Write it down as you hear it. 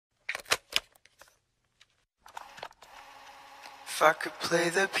If I could play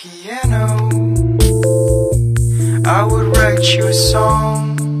the piano, I would write you a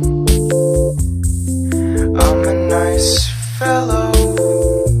song. I'm a nice fellow,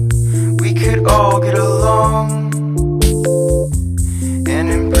 we could all get along and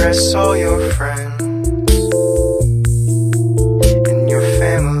impress all your friends and your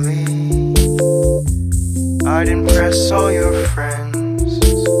family. I'd impress all your friends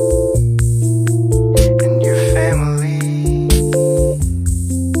and your family.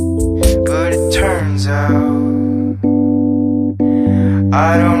 But it turns out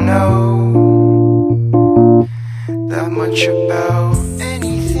I don't know that much about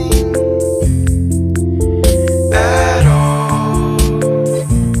anything at all.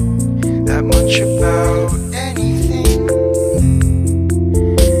 That much about anything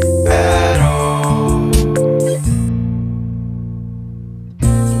at all.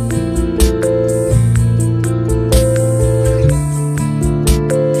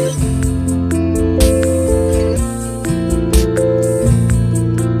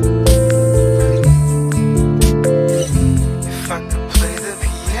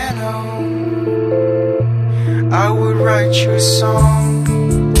 I would write you a song,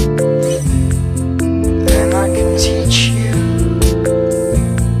 then I can teach you,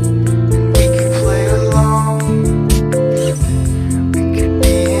 and we could play along. We could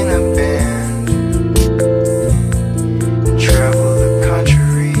be in a band and travel the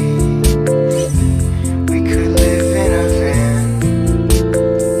country. We could live in a van,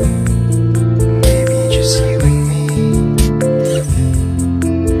 maybe just you and me.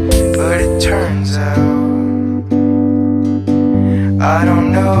 But it turns out I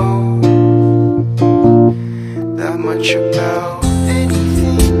don't know that much about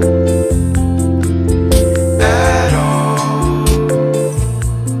anything at all.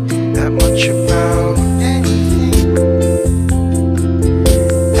 That much about anything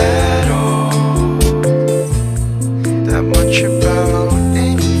at all. That much about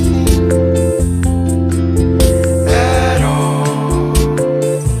anything at all.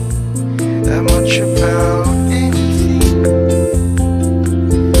 That much about